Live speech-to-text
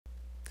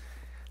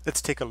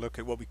Let's take a look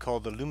at what we call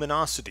the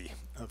luminosity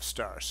of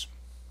stars.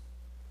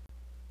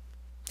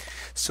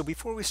 So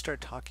before we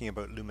start talking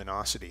about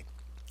luminosity,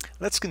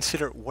 let's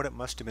consider what it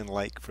must have been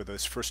like for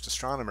those first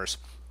astronomers,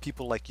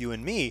 people like you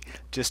and me,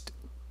 just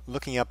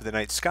looking up at the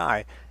night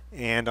sky,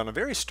 and on a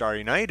very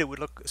starry night it would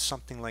look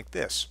something like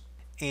this.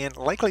 And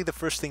likely the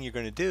first thing you're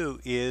going to do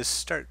is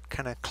start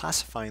kind of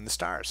classifying the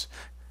stars.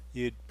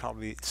 You'd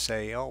probably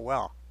say, oh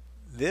well,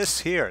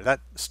 this here,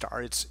 that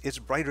star, it's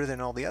brighter than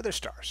all the other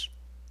stars.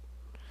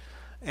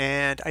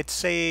 And I'd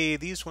say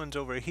these ones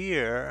over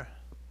here,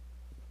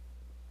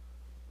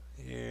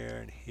 here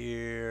and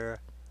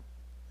here,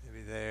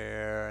 maybe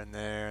there and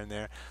there and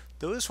there,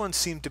 those ones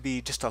seem to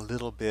be just a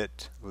little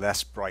bit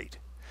less bright.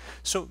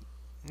 So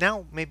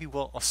now maybe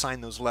we'll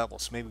assign those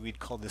levels. Maybe we'd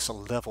call this a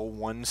level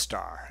 1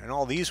 star, and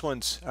all these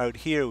ones out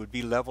here would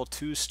be level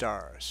 2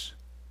 stars.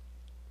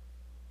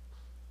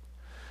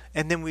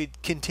 And then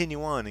we'd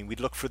continue on and we'd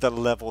look for the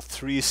level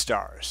 3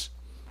 stars.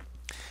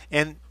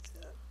 And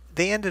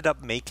they ended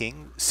up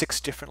making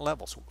 6 different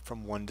levels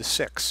from 1 to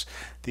 6.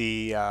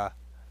 The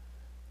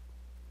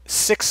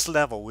 6th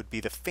level would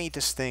be the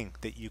faintest thing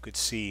that you could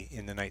see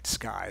in the night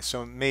sky.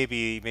 So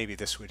maybe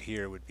this would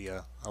here would be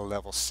a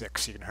level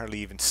 6. You can hardly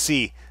even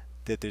see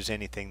that there's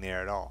anything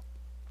there at all.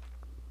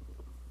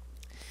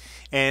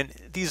 And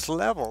these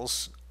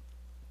levels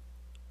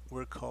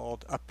were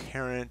called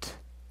apparent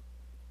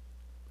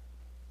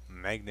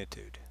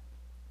magnitude.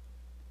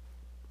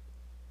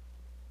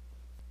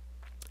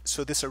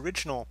 So this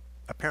original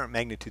apparent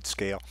magnitude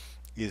scale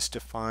is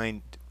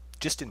defined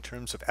just in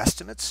terms of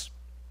estimates,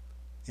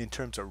 in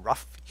terms of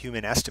rough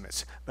human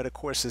estimates. But of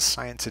course, as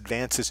science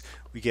advances,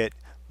 we get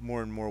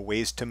more and more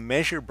ways to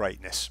measure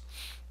brightness.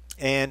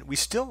 And we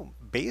still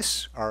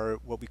base our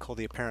what we call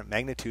the apparent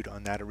magnitude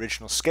on that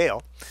original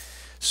scale.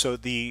 So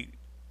the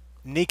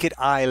naked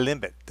eye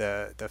limit,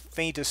 the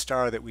faintest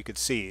star that we could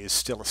see, is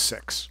still a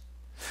 6.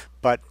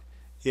 But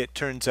it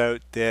turns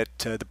out that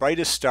the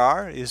brightest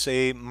star is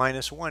a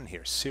 -1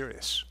 here,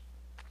 Sirius.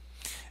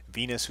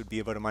 Venus would be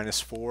about a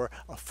 -4,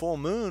 a full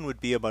moon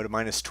would be about a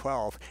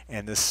 -12,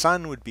 and the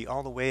sun would be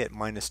all the way at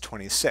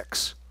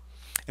 -26.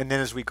 And then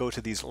as we go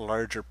to these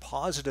larger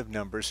positive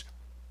numbers,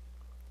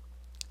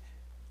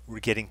 we're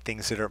getting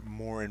things that are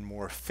more and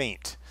more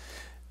faint.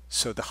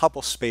 So the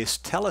Hubble Space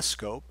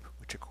Telescope,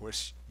 which of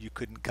course you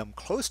couldn't come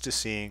close to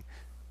seeing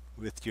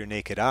with your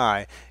naked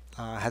eye,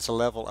 has a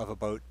level of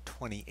about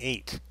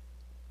 28,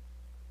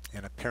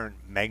 an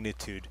apparent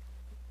magnitude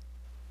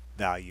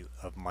value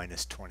of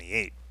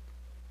 -28.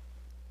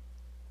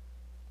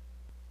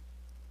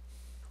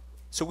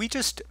 So we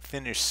just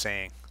finished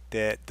saying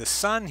that the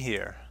sun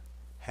here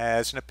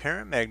has an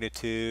apparent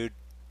magnitude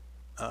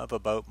of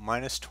about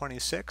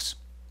 -26.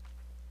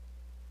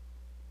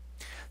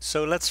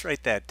 So let's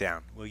write that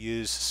down. We'll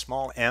use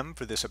small m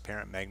for this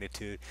apparent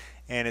magnitude,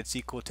 and it's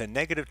equal to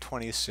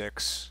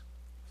 -26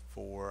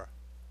 for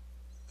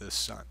the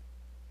sun.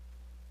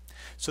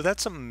 So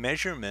that's a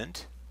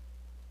measurement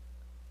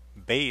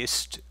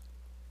based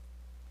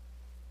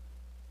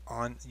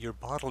on your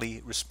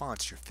bodily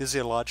response, your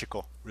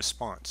physiological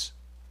response.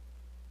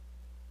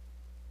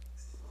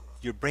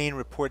 Your brain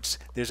reports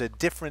there's a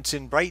difference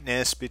in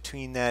brightness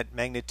between that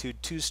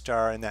magnitude 2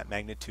 star and that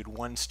magnitude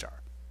 1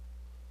 star.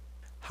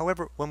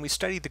 However, when we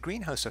studied the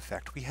greenhouse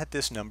effect, we had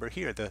this number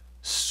here, the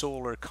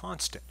solar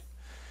constant,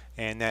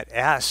 and that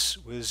S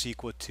was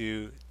equal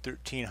to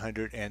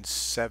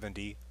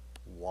 1370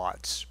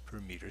 watts per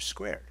meter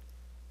squared.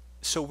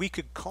 So we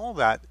could call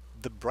that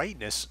the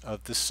brightness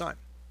of the sun.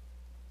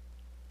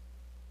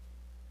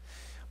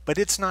 But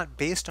it's not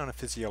based on a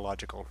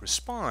physiological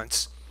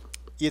response,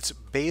 it's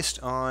based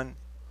on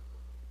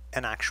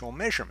an actual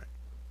measurement.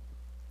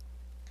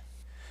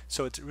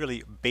 So it's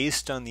really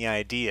based on the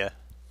idea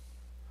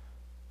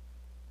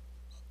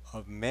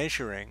of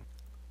measuring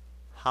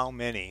how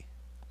many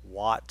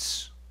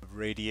watts of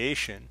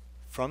radiation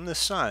from the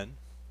sun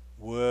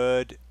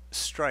would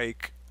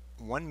strike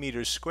 1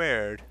 meter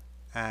squared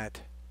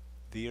at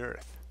the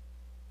Earth.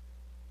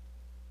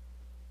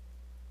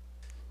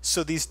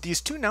 So these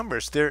two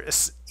numbers, they're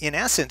in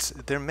essence,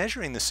 they're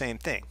measuring the same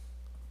thing.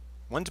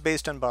 One's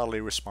based on bodily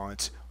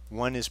response,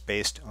 one is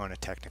based on a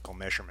technical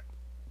measurement.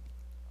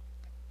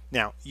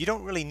 Now, you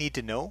don't really need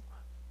to know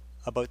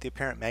about the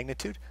apparent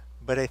magnitude,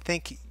 but I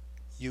think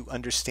you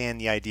understand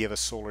the idea of a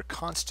solar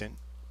constant,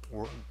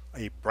 or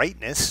a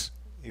brightness,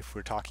 if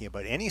we're talking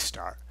about any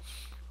star,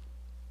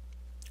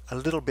 a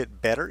little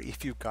bit better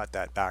if you've got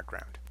that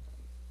background.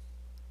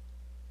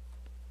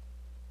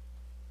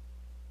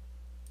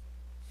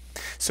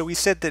 So we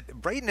said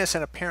that brightness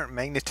and apparent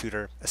magnitude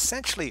are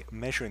essentially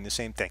measuring the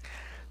same thing.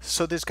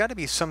 So there's got to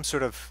be some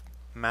sort of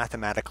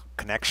mathematical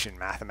connection,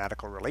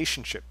 mathematical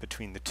relationship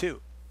between the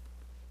two.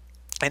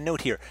 And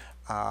note here,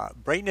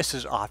 brightness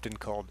is often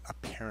called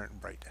apparent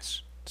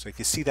brightness. So if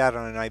you see that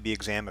on an IB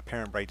exam,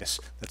 apparent brightness,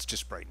 that's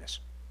just brightness.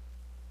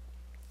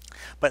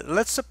 But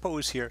let's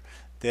suppose here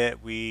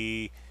that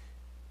we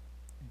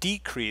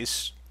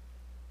decrease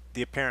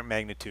the apparent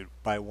magnitude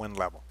by 1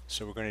 level.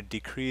 So we're going to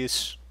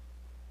decrease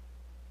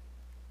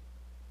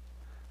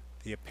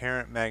the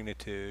apparent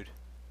magnitude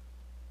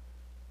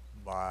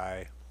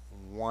by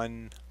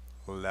 1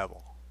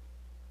 level.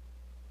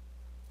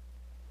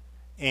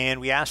 And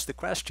we ask the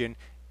question,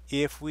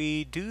 if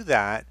we do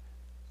that,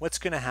 what's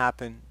going to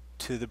happen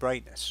to the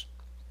brightness?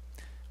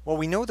 Well,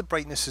 we know the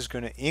brightness is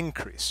going to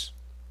increase.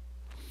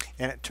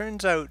 And it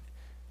turns out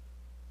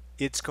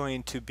it's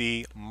going to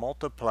be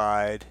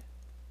multiplied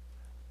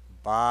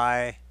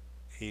by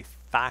a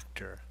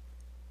factor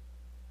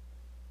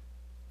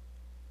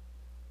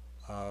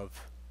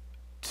of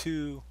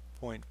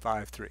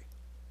 2.53.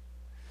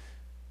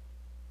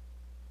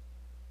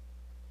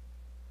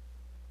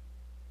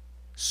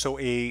 So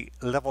a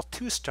level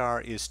 2 star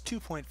is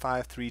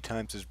 2.53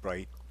 times as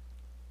bright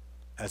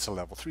as a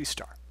level 3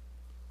 star.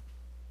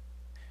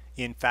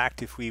 In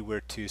fact, if we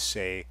were to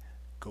say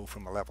go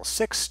from a level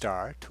 6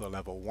 star to a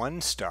level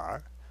 1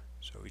 star,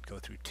 so we'd go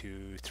through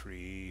 2,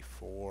 3,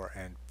 4,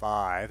 and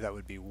 5. That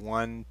would be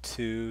 1,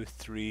 2,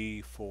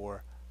 3,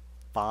 4,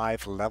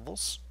 5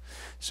 levels.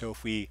 So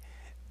if we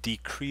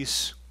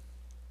decrease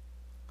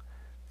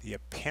the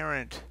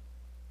apparent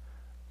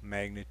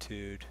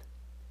magnitude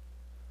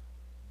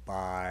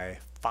by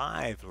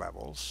 5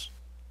 levels,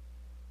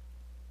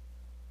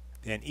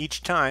 then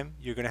each time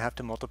you're going to have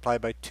to multiply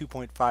by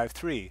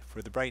 2.53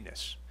 for the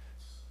brightness.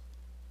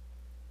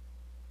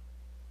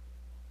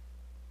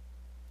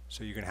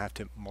 So you're going to have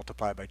to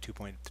multiply by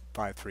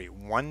 2.53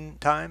 1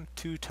 time,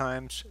 2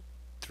 times,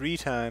 3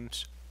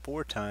 times,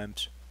 4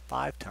 times,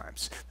 5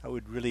 times. That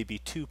would really be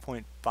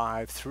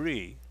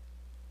 2.53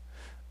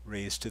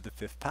 raised to the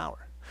 5th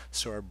power.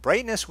 So our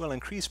brightness will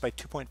increase by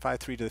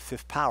 2.53 to the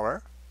 5th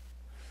power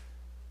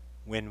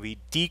when we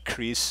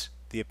decrease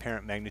the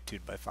apparent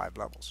magnitude by 5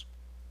 levels.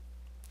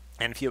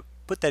 And if you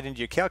put that into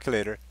your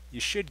calculator, you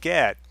should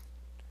get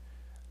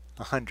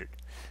 100.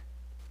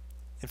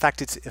 In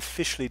fact, it's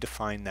officially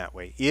defined that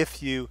way.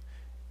 If you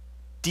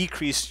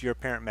decrease your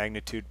apparent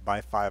magnitude by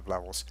 5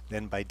 levels,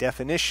 then by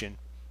definition,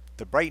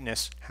 the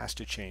brightness has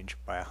to change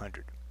by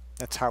 100.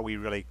 That's how we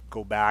really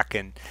go back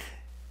and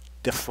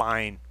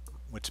define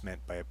what's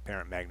meant by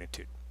apparent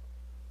magnitude.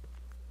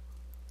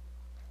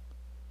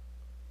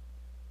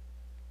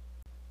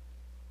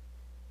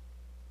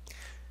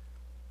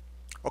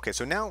 Okay,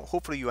 so now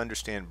hopefully you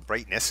understand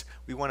brightness.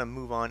 We want to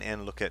move on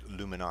and look at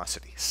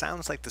luminosity.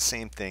 Sounds like the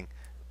same thing,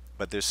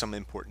 but there's some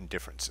important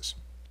differences.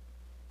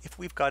 If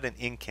we've got an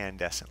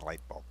incandescent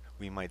light bulb,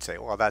 we might say,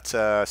 well, that's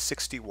a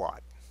 60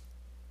 watt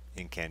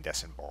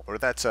incandescent bulb, or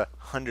that's a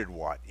 100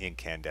 watt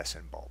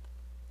incandescent bulb.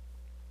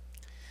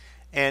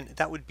 And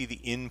that would be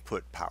the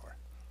input power.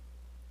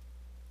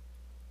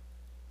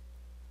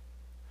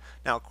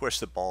 Now, of course,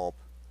 the bulb,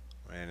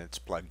 when it's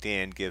plugged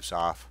in, gives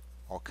off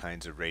all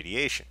kinds of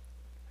radiation.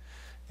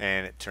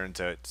 And it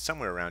turns out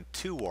somewhere around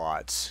 2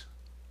 watts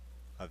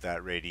of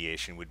that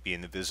radiation would be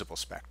in the visible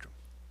spectrum.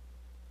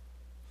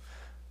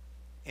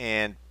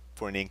 And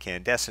for an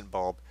incandescent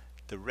bulb,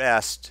 the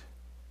rest,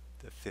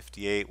 the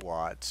 58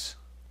 watts,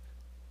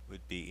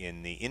 would be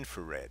in the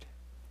infrared.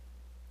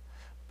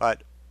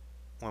 But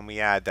when we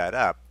add that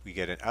up, we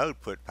get an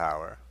output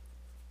power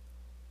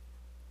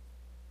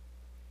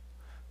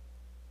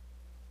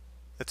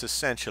that's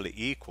essentially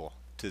equal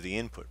to the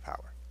input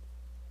power.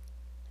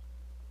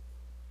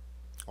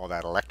 All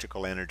that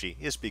electrical energy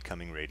is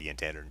becoming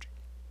radiant energy.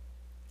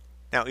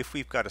 Now, if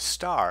we've got a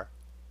star,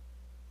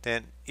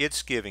 then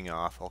it's giving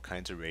off all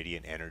kinds of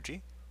radiant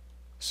energy,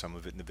 some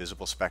of it in the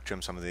visible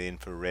spectrum, some of the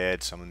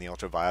infrared, some in the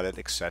ultraviolet,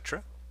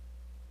 etc.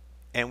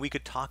 And we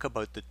could talk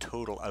about the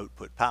total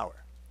output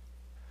power.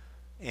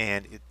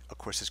 And it, of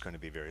course, is going to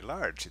be very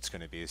large. It's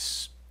going to be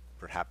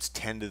perhaps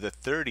 10 to the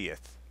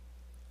 30th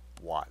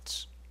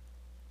watts.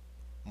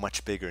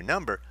 Much bigger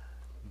number,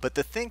 but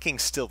the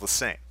thinking's still the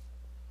same.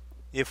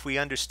 If we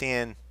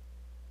understand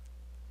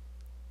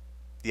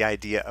the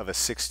idea of a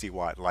 60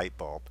 watt light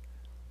bulb,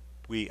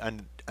 we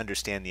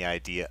understand the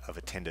idea of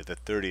a 10 to the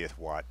 30th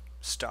watt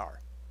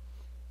star.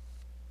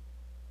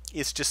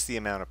 It's just the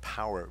amount of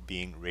power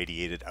being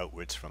radiated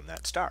outwards from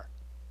that star.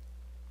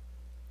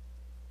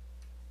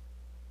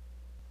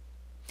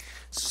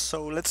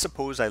 So let's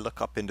suppose I look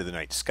up into the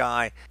night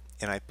sky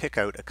and I pick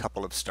out a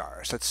couple of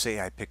stars. Let's say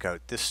I pick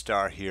out this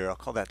star here, I'll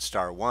call that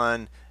star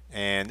 1,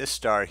 and this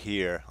star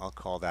here, I'll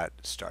call that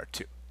star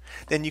 2.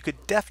 Then you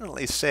could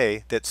definitely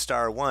say that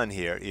star 1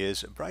 here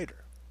is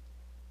brighter.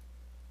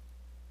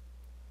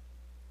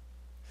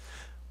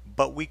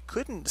 But we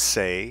couldn't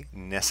say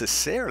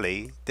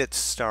necessarily that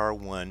star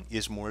 1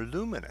 is more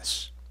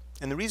luminous.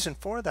 And the reason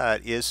for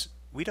that is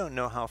we don't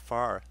know how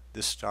far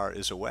this star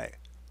is away.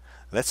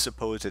 Let's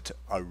suppose it's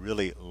a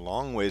really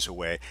long ways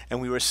away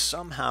and we were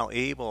somehow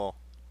able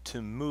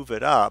to move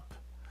it up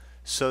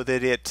so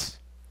that it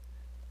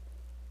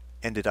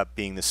ended up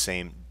being the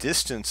same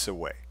distance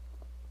away.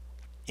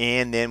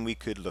 And then we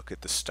could look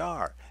at the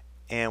star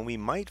and we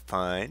might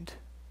find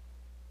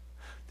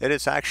that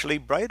it's actually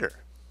brighter.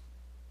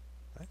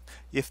 Right?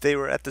 If they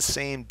were at the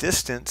same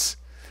distance,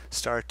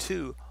 star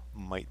 2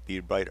 might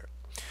be brighter.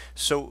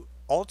 So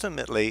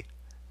ultimately,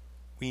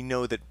 we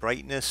know that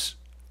brightness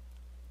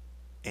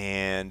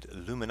and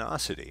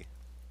luminosity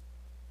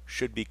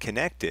should be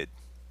connected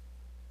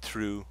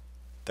through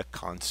the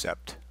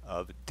concept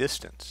of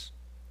distance.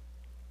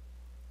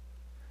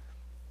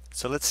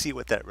 So let's see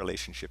what that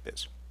relationship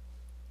is.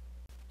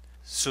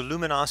 So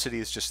luminosity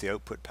is just the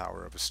output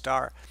power of a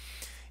star.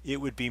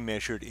 It would be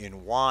measured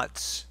in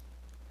watts,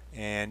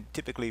 and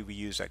typically we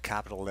use a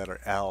capital letter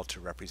L to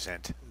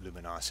represent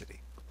luminosity.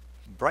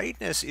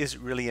 Brightness is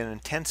really an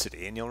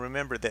intensity, and you'll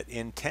remember that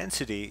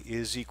intensity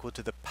is equal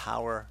to the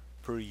power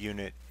per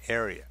unit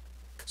area.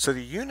 So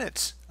the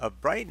units of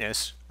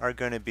brightness are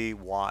going to be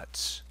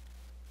watts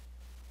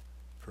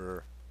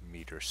per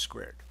meter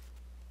squared.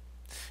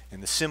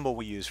 And the symbol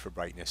we use for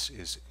brightness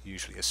is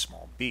usually a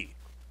small b.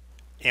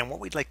 And what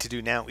we'd like to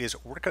do now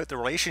is work out the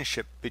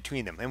relationship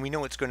between them, and we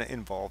know it's going to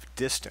involve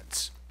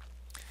distance.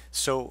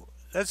 So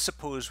let's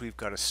suppose we've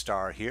got a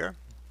star here,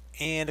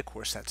 and of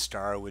course that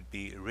star would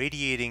be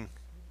radiating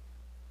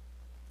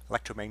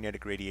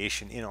electromagnetic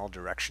radiation in all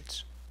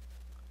directions.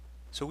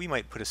 So we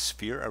might put a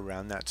sphere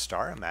around that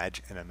star,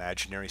 an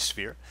imaginary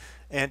sphere,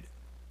 and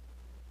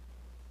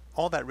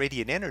all that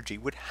radiant energy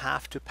would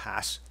have to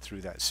pass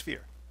through that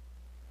sphere.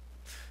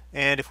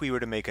 And if we were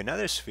to make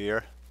another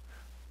sphere,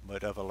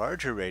 but of a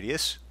larger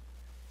radius,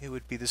 it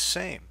would be the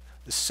same.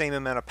 The same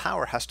amount of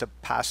power has to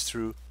pass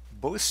through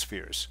both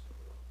spheres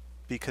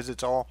because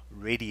it's all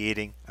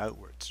radiating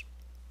outwards.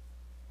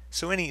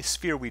 So any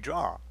sphere we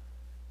draw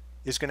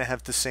is going to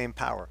have the same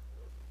power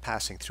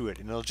passing through it,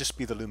 and it'll just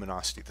be the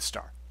luminosity of the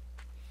star.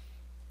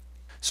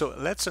 So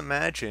let's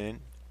imagine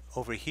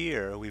over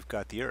here we've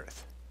got the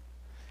Earth.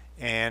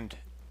 And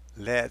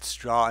let's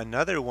draw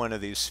another one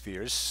of these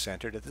spheres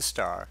centered at the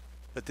star,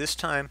 but this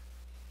time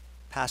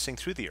passing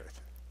through the Earth.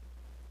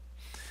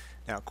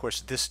 Now, of course,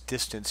 this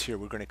distance here,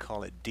 we're going to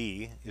call it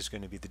d, is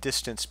going to be the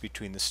distance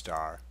between the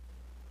star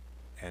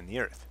and the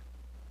Earth.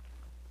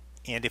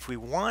 And if we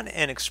want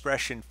an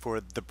expression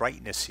for the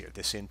brightness here,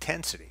 this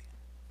intensity,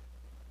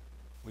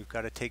 we've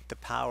got to take the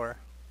power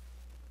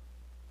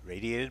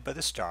radiated by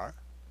the star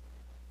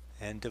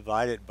and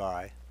divide it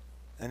by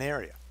an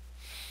area.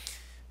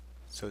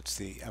 So it's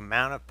the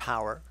amount of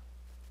power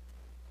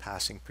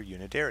passing per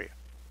unit area.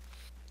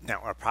 Now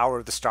our power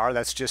of the star,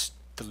 that's just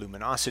the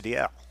luminosity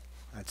L.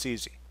 That's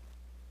easy.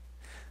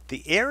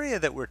 The area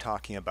that we're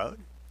talking about,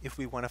 if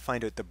we want to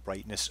find out the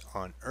brightness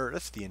on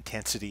Earth, the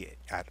intensity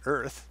at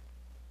Earth,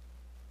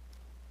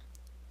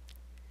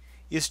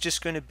 is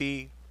just going to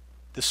be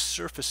the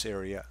surface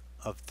area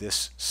of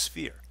this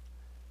sphere.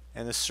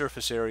 And the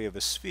surface area of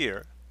a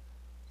sphere,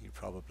 you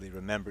probably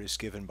remember, is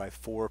given by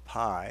 4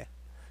 pi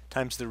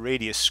times the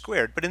radius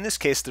squared, but in this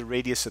case the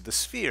radius of the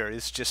sphere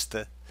is just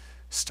the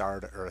star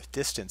to Earth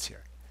distance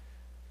here.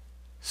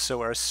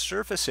 So our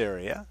surface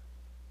area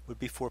would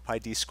be 4 pi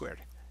d squared.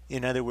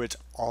 In other words,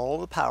 all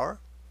the power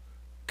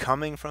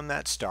coming from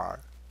that star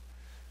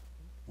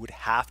would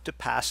have to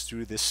pass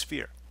through this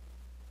sphere.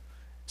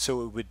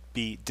 So it would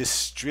be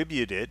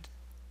distributed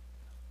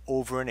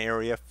over an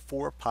area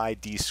 4 pi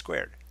d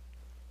squared.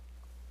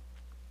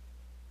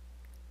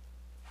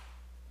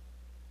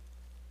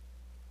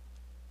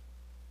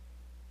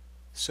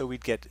 So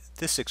we'd get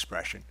this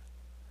expression,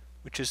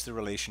 which is the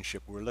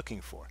relationship we're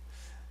looking for.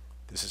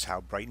 This is how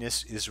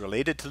brightness is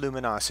related to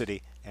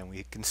luminosity, and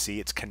we can see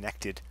it's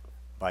connected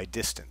by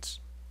distance.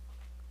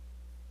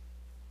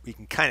 We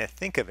can kind of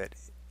think of it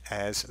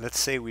as, let's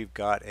say we've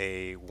got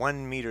a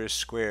 1 meter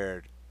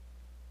squared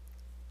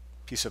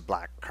piece of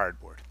black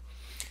cardboard,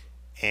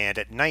 and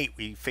at night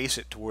we face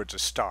it towards a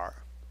star.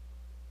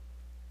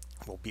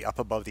 We'll be up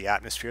above the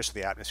atmosphere, so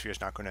the atmosphere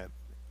is not going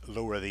to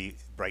lower the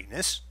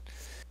brightness.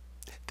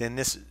 Then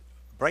this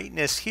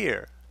brightness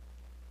here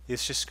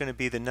is just going to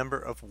be the number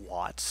of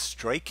watts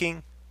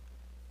striking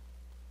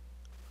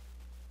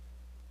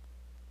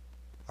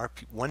our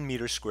 1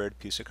 meter squared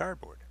piece of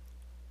cardboard.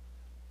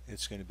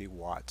 It's going to be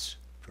watts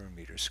per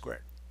meter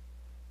squared.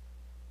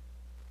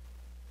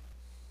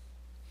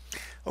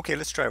 Okay,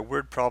 let's try a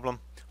word problem.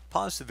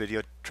 Pause the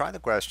video, try the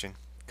question,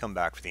 come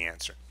back for the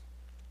answer.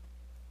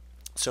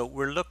 So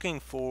we're looking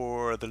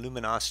for the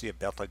luminosity of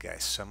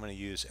Betelgeuse. So I'm going to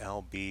use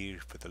LB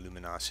for the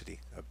luminosity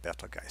of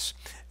Betelgeuse.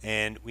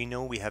 And we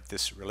know we have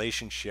this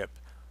relationship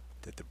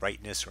that the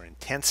brightness or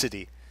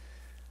intensity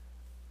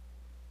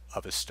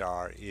of a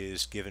star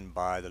is given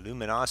by the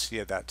luminosity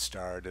of that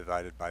star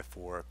divided by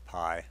 4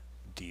 pi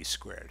d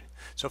squared.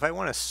 So if I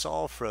want to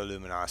solve for a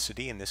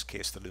luminosity, in this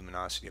case the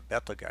luminosity of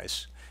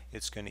Betelgeuse,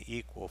 it's going to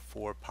equal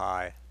 4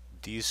 pi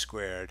d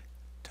squared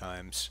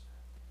times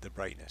the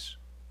brightness.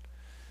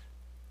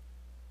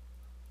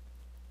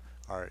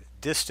 Our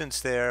distance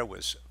there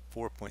was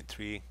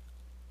 4.3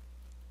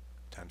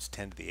 times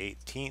 10 to the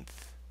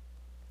 18th.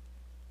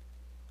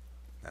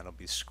 That'll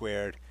be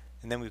squared.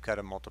 And then we've got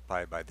to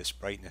multiply by this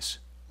brightness,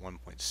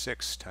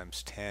 1.6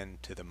 times 10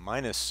 to the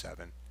minus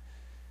 7.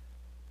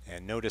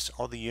 And notice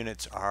all the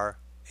units are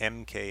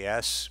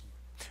MKS,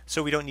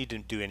 so we don't need to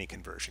do any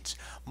conversions.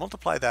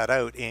 Multiply that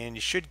out and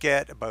you should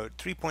get about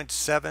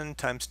 3.7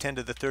 times 10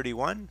 to the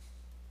 31.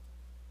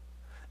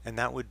 And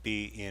that would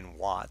be in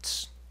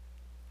watts.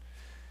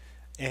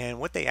 And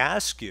what they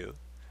ask you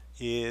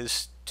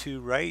is to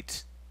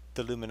write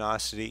the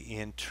luminosity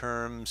in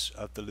terms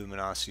of the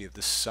luminosity of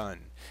the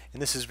sun.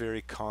 And this is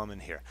very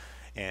common here.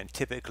 And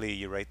typically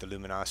you write the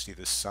luminosity of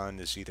the sun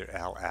as either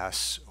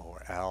LS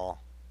or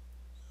L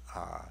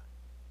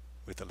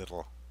with a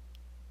little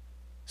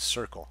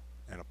circle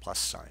and a plus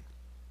sign.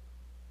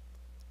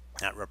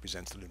 That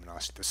represents the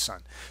luminosity of the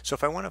sun. So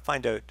if I want to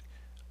find out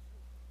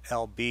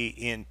LB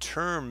in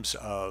terms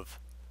of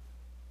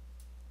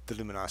the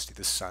luminosity of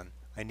the sun,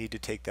 I need to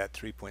take that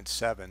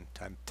 3.7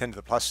 times 10 to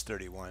the plus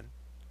 31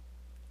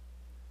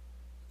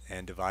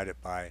 and divide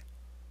it by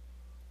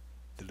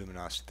the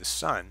luminosity of the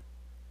sun,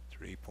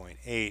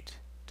 3.8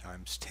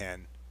 times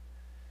 10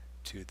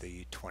 to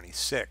the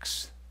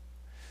 26.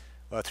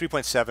 Well,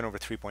 3.7 over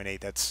 3.8,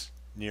 that's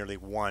nearly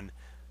 1.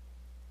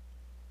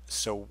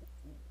 So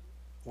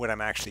what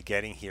I'm actually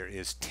getting here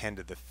is 10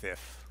 to the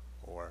 5th,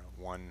 or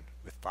 1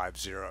 with 5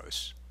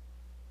 zeros.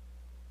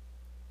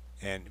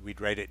 And we'd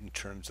write it in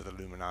terms of the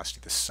luminosity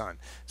of the sun.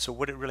 So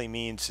what it really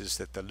means is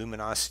that the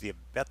luminosity of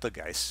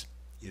Betelgeuse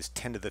is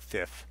 10 to the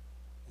 5th,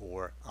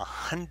 or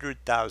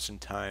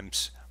 100,000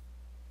 times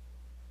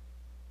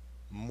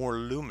more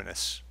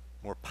luminous,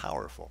 more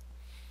powerful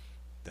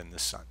than the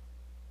sun.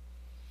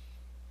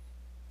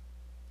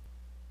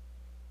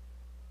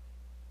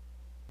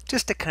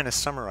 Just to kind of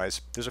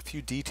summarize, there's a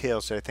few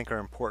details that I think are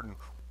important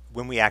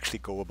when we actually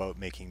go about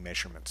making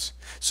measurements.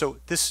 So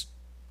this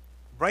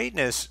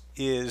brightness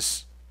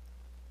is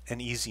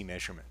an easy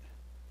measurement.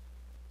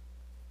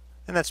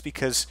 And that's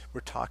because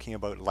we're talking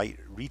about light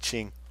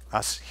reaching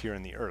us here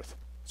on the Earth.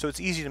 So it's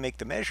easy to make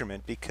the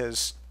measurement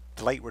because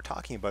the light we're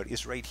talking about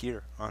is right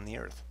here on the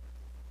Earth.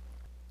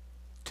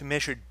 To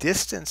measure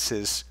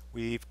distances,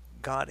 we've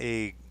got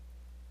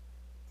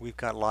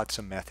lots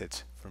of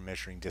methods for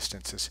measuring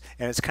distances,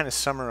 and it's kind of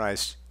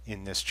summarized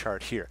in this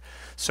chart here.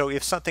 So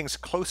if something's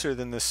closer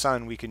than the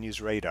sun, we can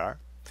use radar.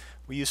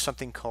 We use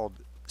something called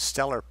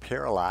stellar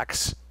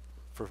parallax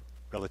for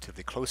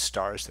relatively close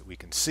stars that we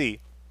can see.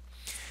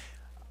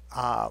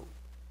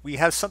 We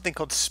have something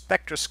called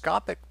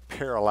spectroscopic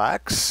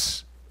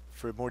parallax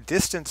for more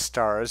distant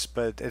stars,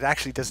 but it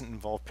actually doesn't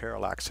involve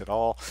parallax at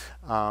all.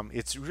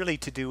 It's really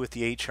to do with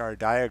the HR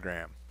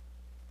diagram.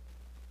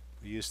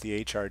 We use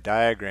the HR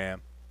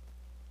diagram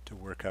to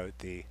work out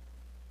the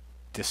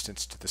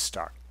distance to the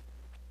star.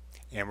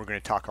 And we're going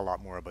to talk a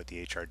lot more about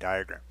the HR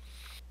diagram.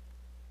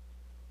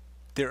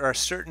 There are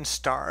certain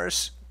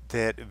stars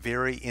that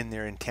vary in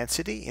their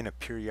intensity in a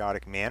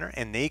periodic manner,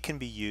 and they can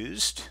be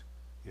used,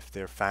 if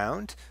they're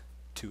found,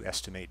 to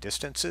estimate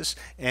distances.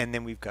 And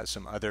then we've got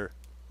some other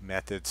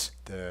methods,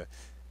 the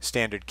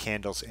standard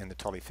candles and the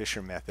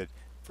Tully-Fisher method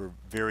for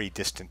very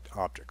distant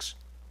objects.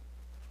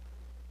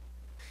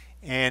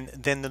 And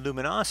then the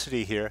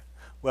luminosity here,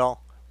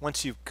 well,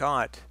 once you've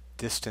got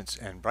distance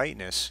and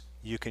brightness,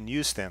 you can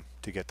use them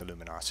to get the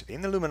luminosity.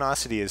 And the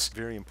luminosity is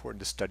very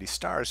important to study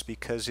stars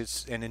because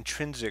it's an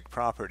intrinsic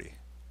property.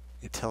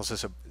 It tells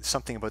us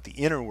something about the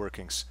inner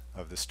workings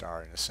of the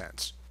star in a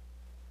sense.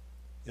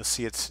 You'll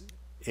see it's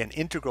an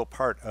integral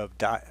part of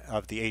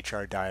the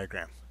HR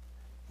diagram,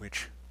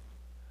 which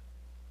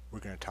we're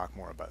going to talk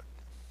more about.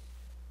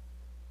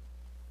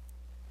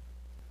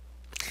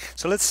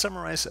 So let's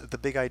summarize the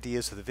big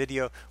ideas of the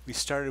video. We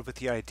started with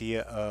the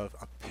idea of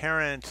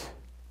apparent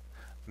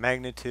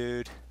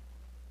magnitude,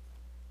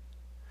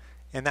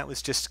 and that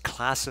was just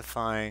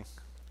classifying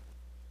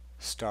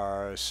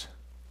stars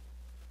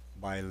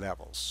by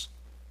levels.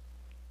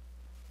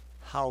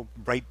 How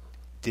bright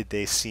did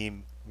they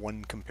seem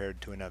one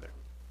compared to another?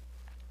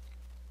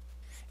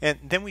 And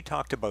then we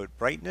talked about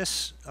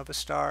brightness of a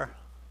star.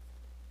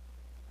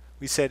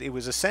 We said it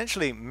was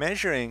essentially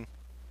measuring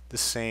the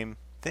same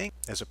thing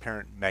as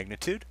apparent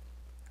magnitude,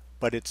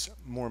 but it's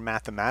more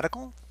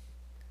mathematical,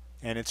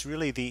 and it's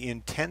really the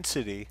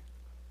intensity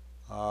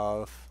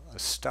of a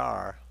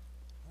star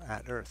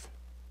at Earth.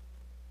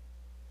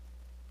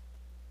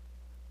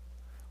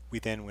 We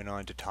then went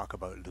on to talk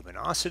about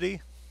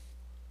luminosity,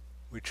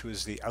 which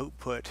was the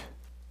output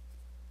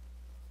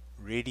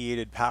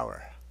radiated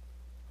power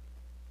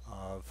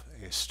of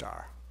a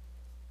star.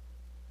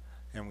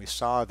 And we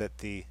saw that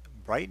the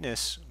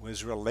brightness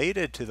was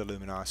related to the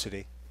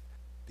luminosity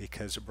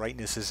because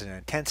brightness is an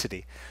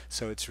intensity.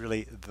 So it's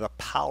really the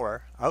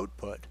power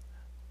output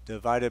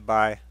divided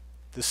by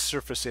the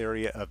surface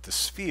area of the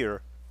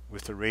sphere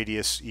with the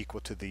radius equal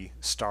to the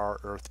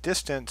star-Earth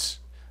distance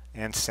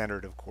and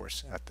centered, of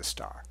course, at the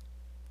star.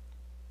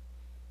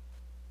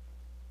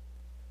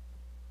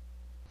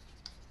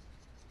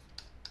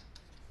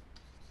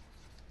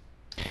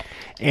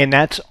 And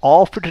that's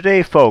all for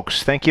today,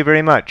 folks. Thank you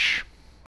very much.